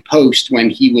Washington Post when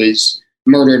he was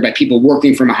murdered by people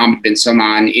working for Mohammed bin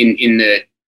Salman in the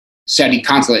Saudi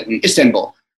consulate in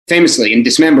Istanbul, famously, and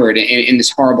dismembered in this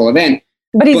horrible event.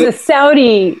 But he's a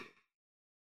Saudi.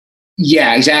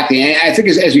 Yeah, exactly. And I think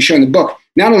as we show in the book,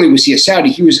 not only was he a Saudi,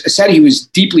 he was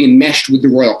deeply enmeshed with the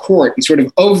royal court and sort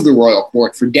of the royal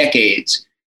court for decades,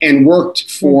 and worked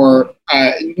for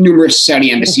numerous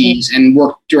Saudi embassies and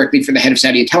worked directly for the head of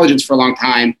Saudi intelligence for a long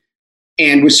time,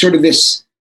 and was sort of this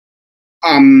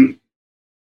a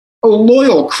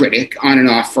loyal critic on and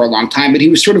off for a long time, but he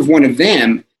was sort of one of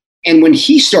them. And when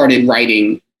he started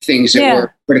writing things that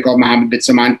were critical of Mohammed bin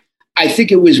Salman, I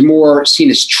think it was more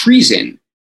seen as treason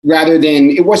rather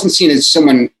than, it wasn't seen as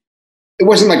someone, it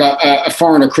wasn't like a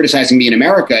foreigner criticizing me in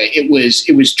America. It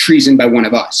was treason by one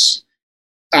of us,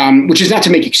 which is not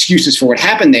to make excuses for what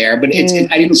happened there, but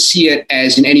I didn't see it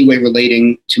as in any way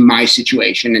relating to my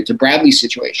situation and to Bradley's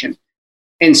situation.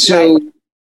 And so,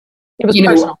 it was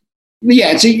personal.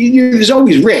 Yeah, so there's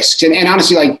always risks. And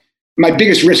honestly, like, my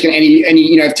biggest risk in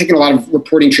any, I've taken a lot of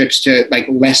reporting trips to like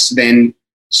less than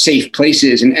safe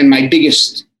places. And my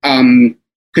biggest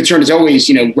concern is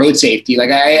always, road safety. Like,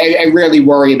 I rarely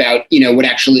worry about, what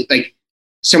actually, like,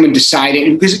 someone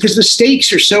decided, because the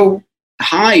stakes are so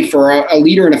high for a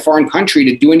leader in a foreign country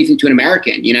to do anything to an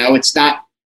American.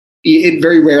 It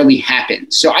very rarely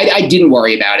happens. So I didn't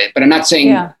worry about it, but I'm not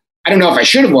saying, I don't know if I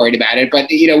should have worried about it, but,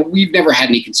 we've never had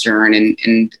any concern,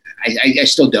 and I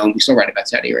still don't. We still write about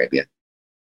Saudi Arabia.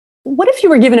 What if you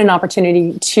were given an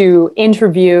opportunity to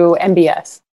interview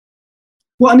MBS?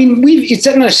 Well, it's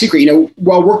not a secret,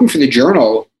 while working for the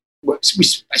Journal, I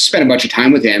spent a bunch of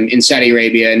time with him in Saudi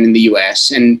Arabia and in the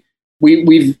US, and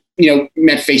we've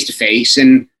met face to face.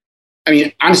 And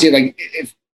honestly, like,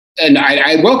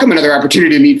 I welcome another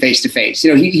opportunity to meet face to face.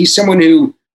 He's someone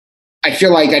who I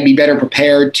feel like I'd be better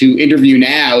prepared to interview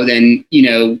now than,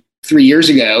 3 years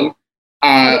ago.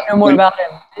 I know more about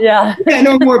him. Yeah. I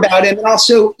know more about him. And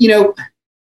also,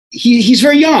 he's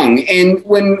very young. And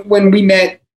when we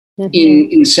met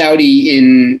in Saudi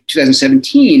in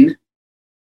 2017,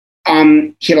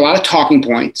 he had a lot of talking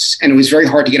points, and it was very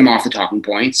hard to get him off the talking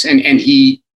points. And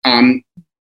he,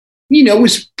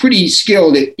 was pretty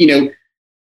skilled at,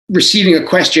 receiving a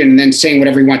question and then saying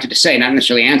whatever he wanted to say, not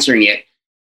necessarily answering it.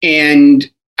 And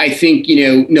I think,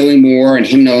 knowing more and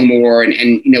him knowing more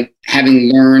and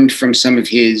having learned from some of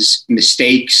his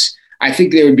mistakes, I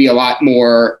think there would be a lot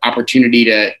more opportunity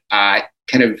to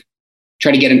kind of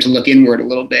try to get him to look inward a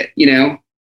little bit, Yeah,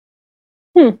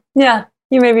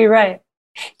 you may be right.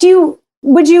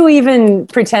 Would you even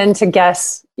pretend to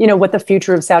guess, what the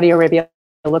future of Saudi Arabia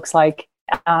looks like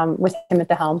with him at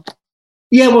the helm?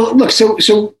 Yeah, well, look,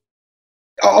 so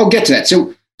I'll get to that.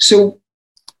 So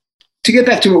to get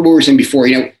back to what we were saying before,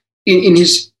 in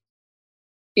his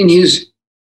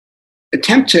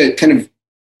attempt to kind of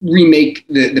remake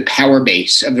the power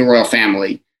base of the royal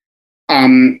family,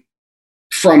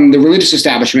 from the religious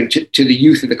establishment to the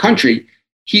youth of the country,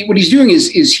 what he's doing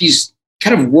is he's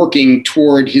kind of working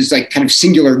toward his kind of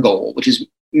singular goal, which is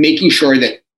making sure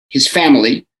that his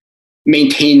family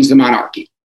maintains the monarchy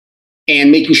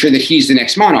and making sure that he's the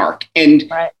next monarch. And,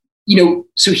 right.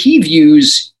 So he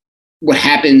views what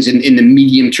happens in the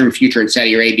medium-term future in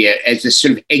Saudi Arabia as this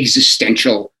sort of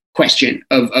existential question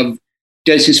of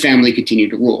does his family continue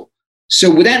to rule? So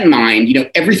with that in mind,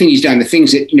 everything he's done, the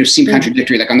things that, seem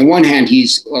contradictory, like on the one hand,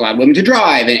 he's allowed women to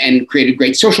drive and created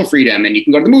great social freedom, and you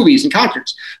can go to the movies and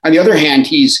concerts. On the other hand,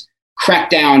 he's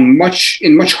cracked down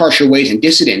in much harsher ways on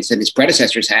dissidents than his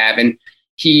predecessors have. And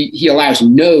he allows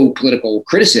no political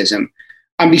criticism.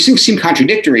 These things seem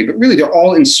contradictory, but really they're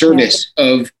all in service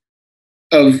of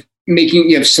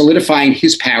making, solidifying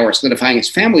his power, solidifying his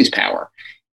family's power.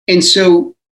 And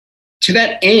so to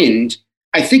that end,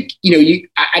 I think,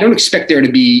 I don't expect there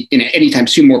to be anytime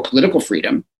soon more political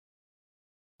freedom.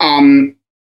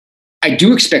 I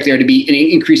do expect there to be an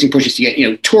increasing pushes to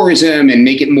get, tourism and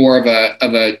make it more of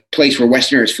a place where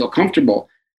Westerners feel comfortable.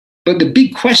 But the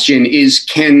big question is,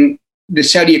 can the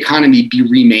Saudi economy be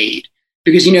remade?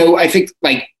 Because, I think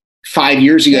 5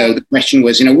 years ago, the question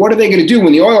was, what are they going to do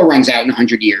when the oil runs out in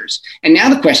 100 years? And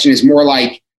now the question is more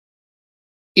like,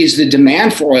 is the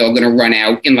demand for oil going to run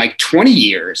out in 20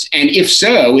 years? And if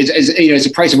so, is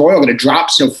the price of oil going to drop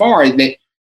so far that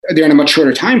they're in a much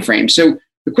shorter time frame? So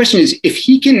the question is, if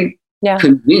he can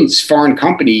convince foreign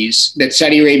companies that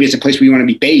Saudi Arabia is a place where you want to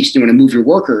be based, you want to move your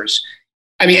workers.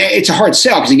 I mean, it's a hard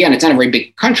sell because, again, it's not a very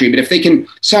big country, but if they can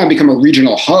somehow become a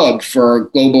regional hub for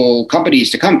global companies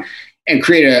to come and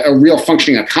create a real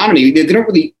functioning economy, they don't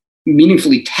really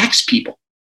meaningfully tax people,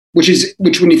 which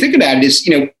when you think about it is,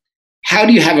 how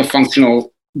do you have a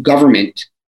functional government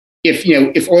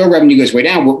if oil revenue goes way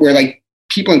down, where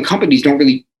people and companies don't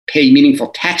really pay meaningful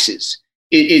taxes?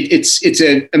 It's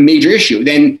a major issue.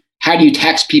 Then how do you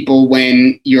tax people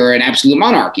when you're an absolute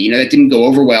monarchy? That didn't go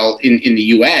over well in the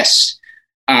US,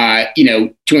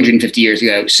 250 years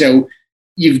ago. So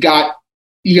you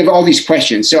have all these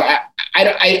questions. So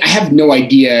I have no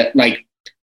idea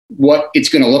what it's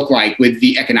going to look like with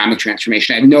the economic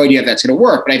transformation. I have no idea if that's going to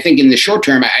work, but I think in the short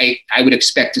term, I would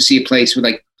expect to see a place with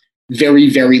very,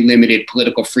 very limited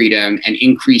political freedom and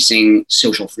increasing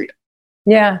social freedom.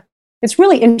 Yeah. It's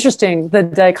really interesting, the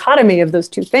dichotomy of those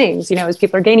two things, as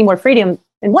people are gaining more freedom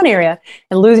in one area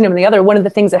and losing them in the other. One of the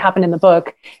things that happened in the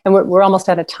book, and we're almost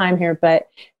out of time here, but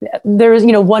there was,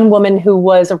 one woman who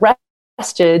was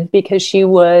arrested because she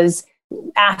was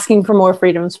asking for more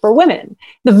freedoms for women.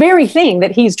 The very thing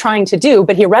that he's trying to do,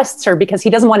 but he arrests her because he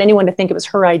doesn't want anyone to think it was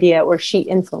her idea or she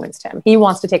influenced him. He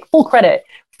wants to take full credit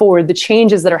for the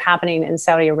changes that are happening in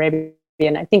Saudi Arabia.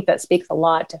 And I think that speaks a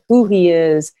lot to who he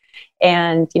is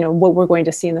and, what we're going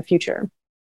to see in the future.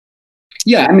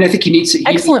 Yeah. I mean, I think he needs to.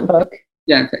 Excellent book.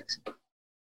 Yeah. Thanks.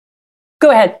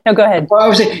 Go ahead. No, go ahead. Well, I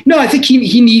was saying, no, I think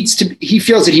he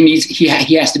feels that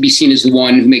he has to be seen as the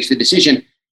one who makes the decision.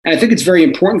 And I think it's very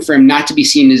important for him not to be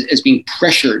seen as being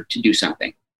pressured to do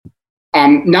something.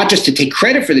 Not just to take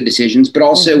credit for the decisions, but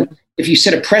also if you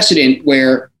set a precedent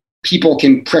where people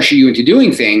can pressure you into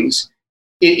doing things,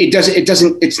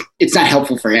 it's not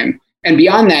helpful for him. And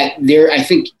beyond that, I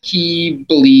think he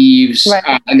believes,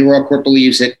 and the royal court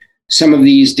believes, that some of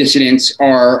these dissidents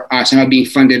are somehow being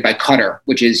funded by Qatar,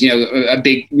 which is, a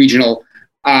big regional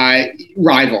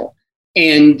rival.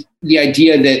 And the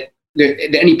idea that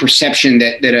any perception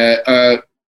that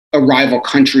a rival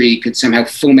country could somehow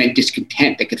foment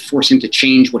discontent, that could force him to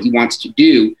change what he wants to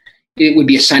do, it would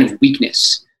be a sign of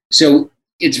weakness. So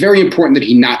it's very important that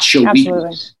he not show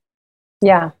weakness.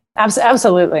 Yeah,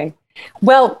 absolutely.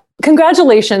 Well,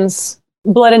 congratulations,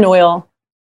 Blood and Oil.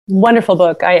 Wonderful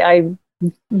book. I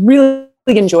really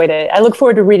enjoyed it. I look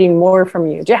forward to reading more from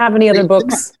you. Do you have any other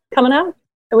books coming out?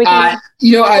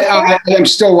 I'm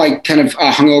still like kind of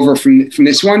hungover from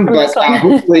this one, but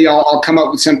hopefully I'll come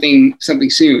up with something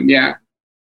soon. Yeah.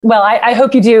 Well, I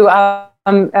hope you do.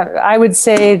 I would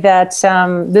say that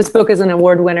this book is an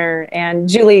award winner. And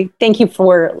Julie, thank you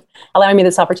for allowing me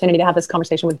this opportunity to have this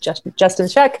conversation with Justin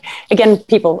Scheck. Again,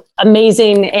 people,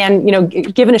 amazing. And,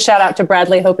 giving a shout out to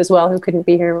Bradley Hope as well, who couldn't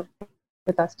be here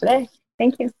with us today.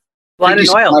 Thank you. Thank you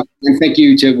so much, and thank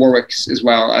you to Warwick's as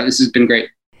well. This has been great.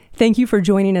 Thank you for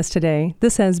joining us today.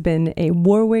 This has been a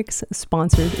Warwick's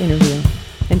sponsored interview.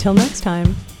 Until next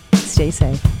time, stay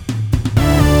safe.